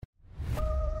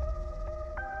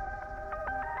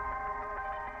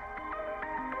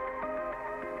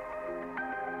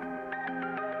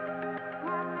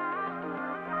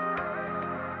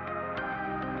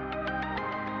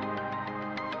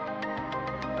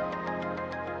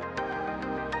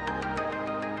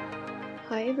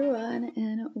everyone,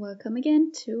 and welcome again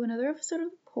to another episode of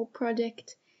the Pole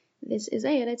Project. This is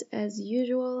Ayelet as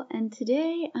usual, and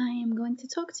today I am going to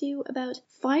talk to you about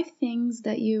 5 things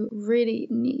that you really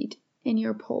need in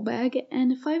your pole bag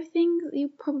and 5 things you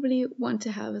probably want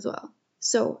to have as well.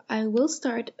 So I will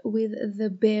start with the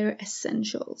bare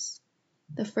essentials.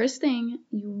 The first thing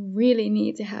you really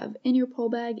need to have in your pole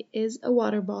bag is a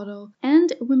water bottle,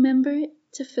 and remember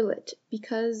to fill it,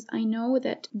 because I know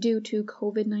that due to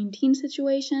COVID-19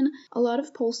 situation, a lot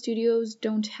of pole studios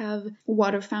don't have a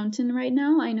water fountain right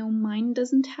now. I know mine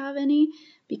doesn't have any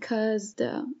because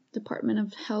the Department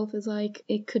of Health is like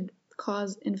it could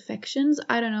cause infections.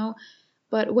 I don't know.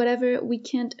 But whatever, we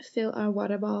can't fill our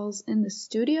water bottles in the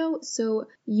studio, so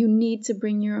you need to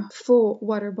bring your full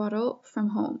water bottle from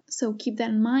home. So keep that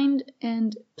in mind,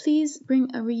 and please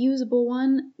bring a reusable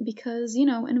one because,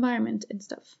 environment and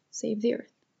stuff. Save the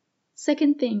earth.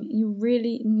 Second thing you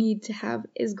really need to have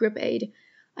is grip aid.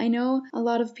 I know a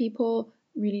lot of people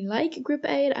really like grip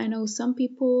aid. I know some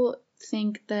people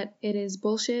think that it is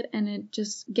bullshit and it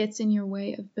just gets in your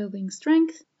way of building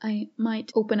strength. I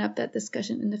might open up that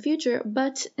discussion in the future,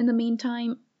 but in the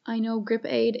meantime, I know grip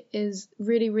aid is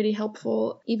really, really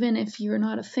helpful. Even if you're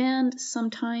not a fan,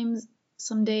 sometimes,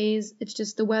 some days, it's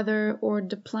just the weather or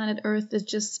the planet Earth is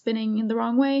just spinning in the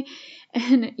wrong way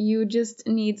and you just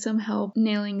need some help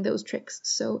nailing those tricks.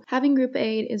 So having grip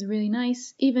aid is really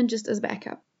nice, even just as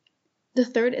backup. The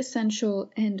third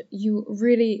essential, and you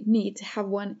really need to have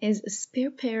one, is a spare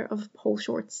pair of pole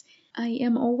shorts. I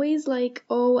am always like,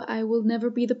 I will never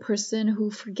be the person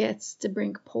who forgets to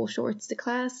bring pole shorts to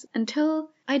class, until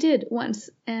I did once,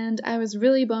 and I was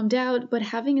really bummed out, but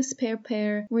having a spare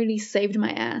pair really saved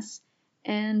my ass.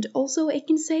 And also it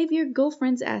can save your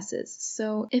girlfriend's asses.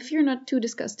 So if you're not too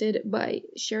disgusted by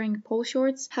sharing pole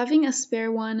shorts, having a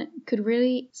spare one could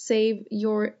really save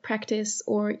your practice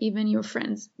or even your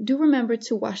friends. Do remember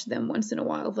to wash them once in a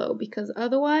while though, because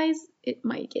otherwise it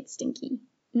might get stinky.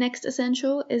 Next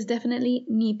essential is definitely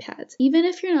knee pads. Even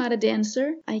if you're not a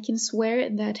dancer, I can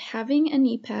swear that having a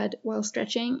knee pad while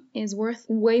stretching is worth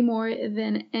way more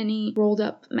than any rolled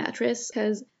up mattress,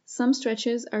 because some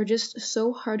stretches are just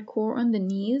so hardcore on the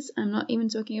knees. I'm not even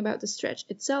talking about the stretch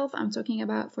itself. I'm talking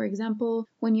about, for example,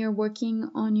 when you're working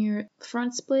on your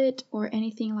front split or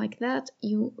anything like that,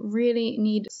 you really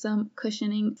need some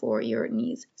cushioning for your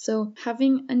knees. So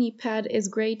having a knee pad is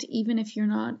great even if you're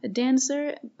not a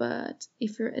dancer, but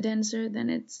if you're a dancer, then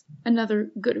it's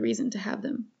another good reason to have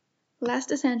them.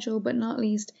 Last essential, but not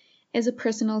least, is a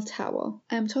personal towel.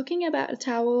 I'm talking about a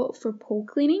towel for pole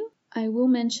cleaning. I will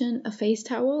mention a face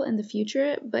towel in the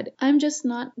future, but I'm just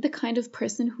not the kind of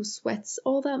person who sweats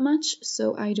all that much,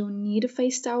 so I don't need a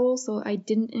face towel, so I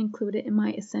didn't include it in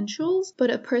my essentials.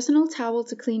 But a personal towel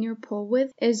to clean your pole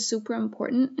with is super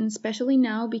important, and especially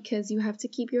now because you have to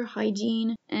keep your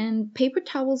hygiene, and paper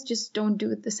towels just don't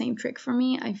do the same trick for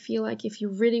me. I feel like if you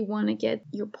really want to get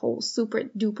your pole super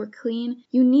duper clean,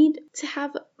 you need to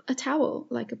have a towel,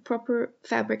 like a proper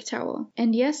fabric towel.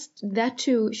 And yes, that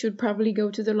too should probably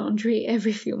go to the laundry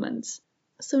every few months.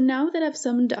 So now that I've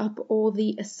summed up all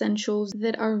the essentials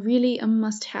that are really a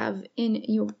must-have in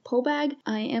your pole bag,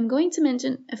 I am going to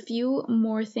mention a few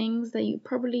more things that you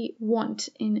probably want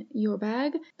in your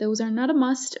bag. Those are not a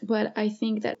must, but I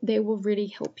think that they will really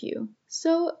help you.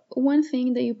 So one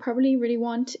thing that you probably really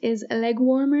want is leg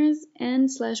warmers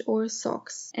and/or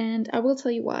socks. And I will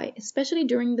tell you why, especially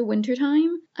during the winter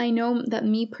time. I know that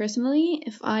me personally,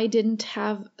 if I didn't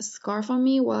have a scarf on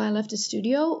me while I left the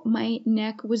studio, my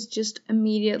neck was just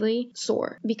immediately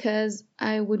sore because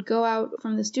I would go out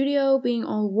from the studio being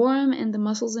all warm and the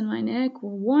muscles in my neck were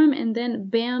warm, and then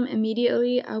bam,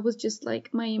 immediately I was just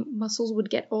like, my muscles would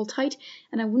get all tight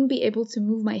and I wouldn't be able to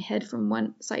move my head from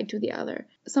one side to the other.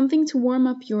 Something to warm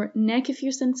up your neck if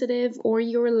you're sensitive, or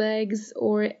your legs,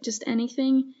 or just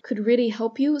anything could really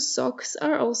help you. Socks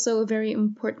are also a very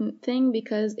important thing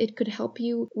because it could help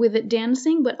you with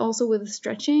dancing, but also with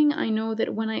stretching. I know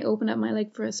that when I open up my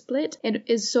leg for a split, it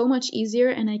is so much easier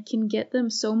and I can get them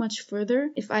so much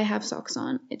further if I have socks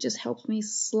on. It just helps me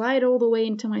slide all the way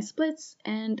into my splits,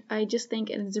 and I just think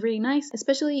it is really nice,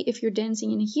 especially if you're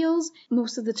dancing in heels.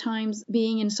 Most of the times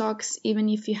being in socks, even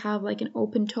if you have like an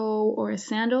open toe or a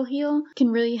sandal heel,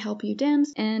 can really help you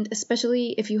dance, and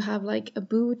especially if you have like a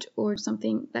boot or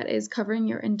something that is covering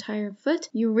your entire foot,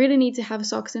 you really need to have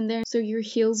socks in there so your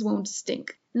heels won't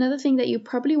stink. Another thing that you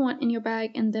probably want in your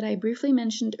bag, and that I briefly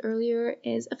mentioned earlier,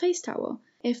 is a face towel.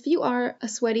 If you are a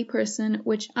sweaty person,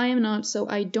 which I am not, so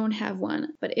I don't have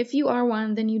one, but if you are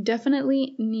one, then you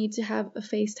definitely need to have a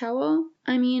face towel.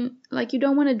 I mean, like, you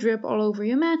don't want to drip all over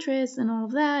your mattress and all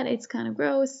of that. It's kind of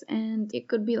gross, and it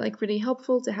could be like really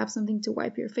helpful to have something to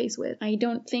wipe your face with. I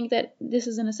don't think that this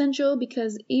is an essential,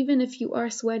 because even if you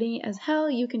are sweaty as hell,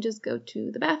 you can just go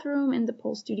to the bathroom in the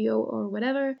pole studio or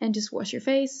whatever and just wash your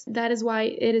face. That is why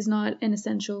it is not an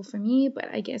essential for me,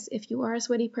 but I guess if you are a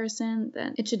sweaty person,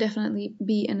 then it should definitely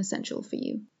be an essential for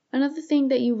you. Another thing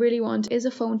that you really want is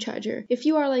a phone charger. If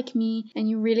you are like me and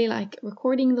you really like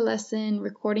recording the lesson,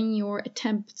 recording your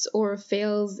attempts or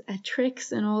fails at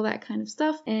tricks and all that kind of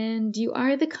stuff, and you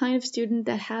are the kind of student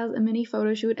that has a mini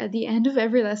photo shoot at the end of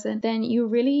every lesson, then you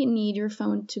really need your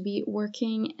phone to be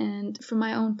working. And from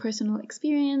my own personal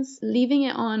experience, leaving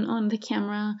it on the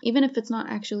camera, even if it's not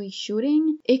actually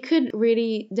shooting, it could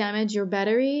really damage your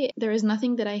battery. There is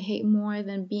nothing that I hate more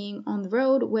than being on the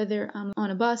road, whether I'm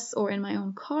on a bus or in my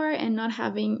own car, and not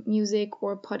having music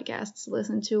or podcasts to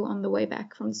listen to on the way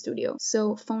back from the studio.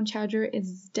 So phone charger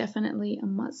is definitely a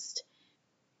must.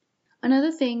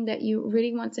 Another thing that you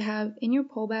really want to have in your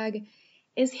pole bag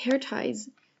is hair ties,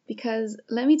 because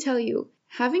let me tell you,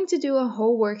 having to do a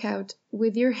whole workout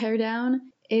with your hair down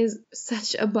is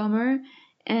such a bummer,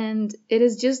 and it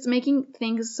is just making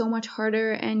things so much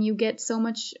harder, and you get so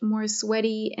much more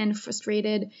sweaty and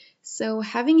frustrated. So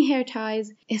having hair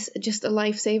ties is just a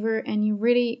lifesaver, and you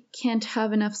really can't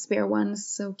have enough spare ones.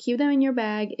 So keep them in your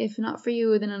bag. If not for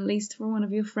you, then at least for one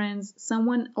of your friends.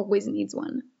 Someone always needs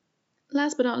one.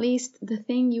 Last but not least, the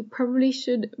thing you probably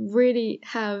should really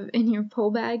have in your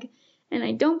pole bag, and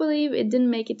I don't believe it didn't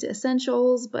make it to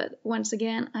essentials, but once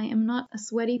again, I am not a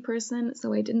sweaty person,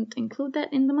 so I didn't include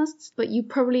that in the musts, but you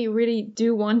probably really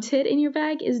do want it in your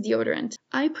bag, is deodorant.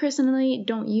 I personally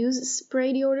don't use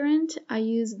spray deodorant, I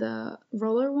use the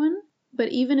roller one, but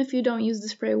even if you don't use the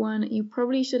spray one, you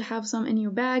probably should have some in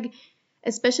your bag,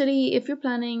 especially if you're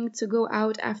planning to go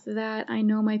out after that. I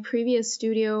know my previous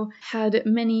studio had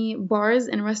many bars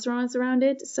and restaurants around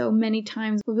it, so many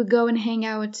times we would go and hang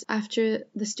out after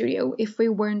the studio if we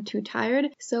weren't too tired.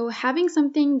 So having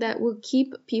something that will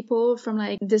keep people from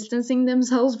like distancing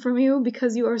themselves from you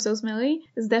because you are so smelly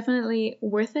is definitely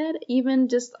worth it. Even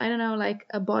just, I don't know, like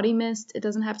a body mist. It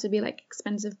doesn't have to be like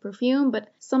expensive perfume,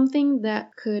 but something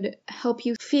that could help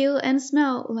you feel and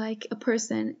smell like a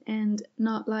person and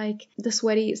not like the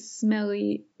sweaty,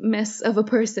 smelly mess of a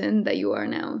person that you are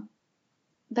now.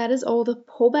 That is all the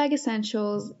pole bag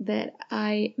essentials that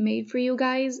I made for you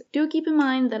guys. Do keep in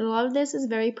mind that a lot of this is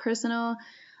very personal.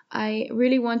 I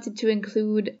really wanted to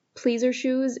include pleaser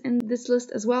shoes in this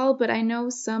list as well, but I know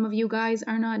some of you guys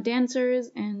are not dancers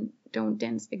and don't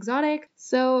dance exotic.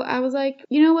 So I was like,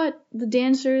 you know what? The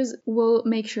dancers will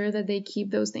make sure that they keep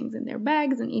those things in their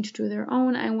bags and each to their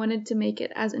own. I wanted to make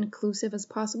it as inclusive as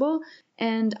possible.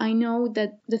 And I know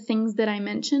that the things that I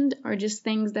mentioned are just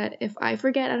things that if I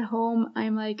forget at home,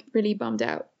 I'm like really bummed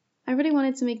out. I really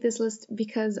wanted to make this list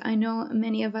because I know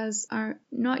many of us are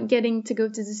not getting to go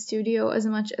to the studio as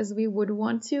much as we would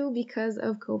want to because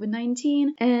of COVID-19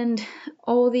 and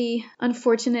all the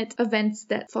unfortunate events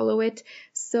that follow it.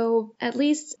 So at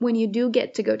least when you do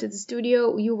get to go to the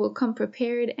studio, you will come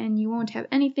prepared and you won't have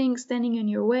anything standing in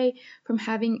your way from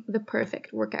having the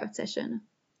perfect workout session.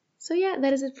 So yeah,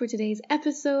 that is it for today's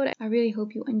episode. I really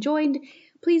hope you enjoyed.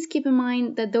 Please keep in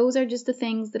mind that those are just the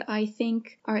things that I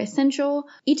think are essential.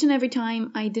 Each and every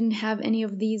time I didn't have any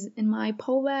of these in my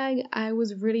pole bag, I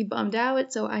was really bummed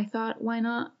out. So I thought, why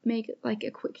not make like a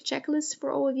quick checklist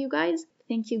for all of you guys?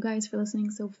 Thank you guys for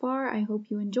listening so far. I hope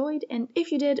you enjoyed. And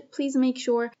if you did, please make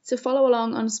sure to follow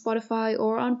along on Spotify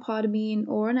or on Podbean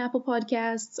or on Apple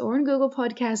Podcasts or on Google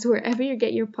Podcasts, wherever you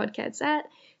get your podcasts at.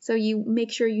 So you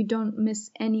make sure you don't miss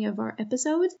any of our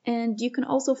episodes. And you can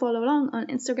also follow along on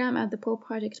Instagram at the Pole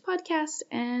Project Podcast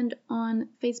and on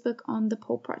Facebook on the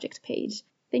Pole Project page.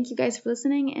 Thank you guys for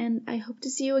listening, and I hope to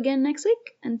see you again next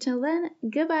week. Until then,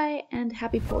 goodbye and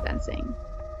happy pole dancing.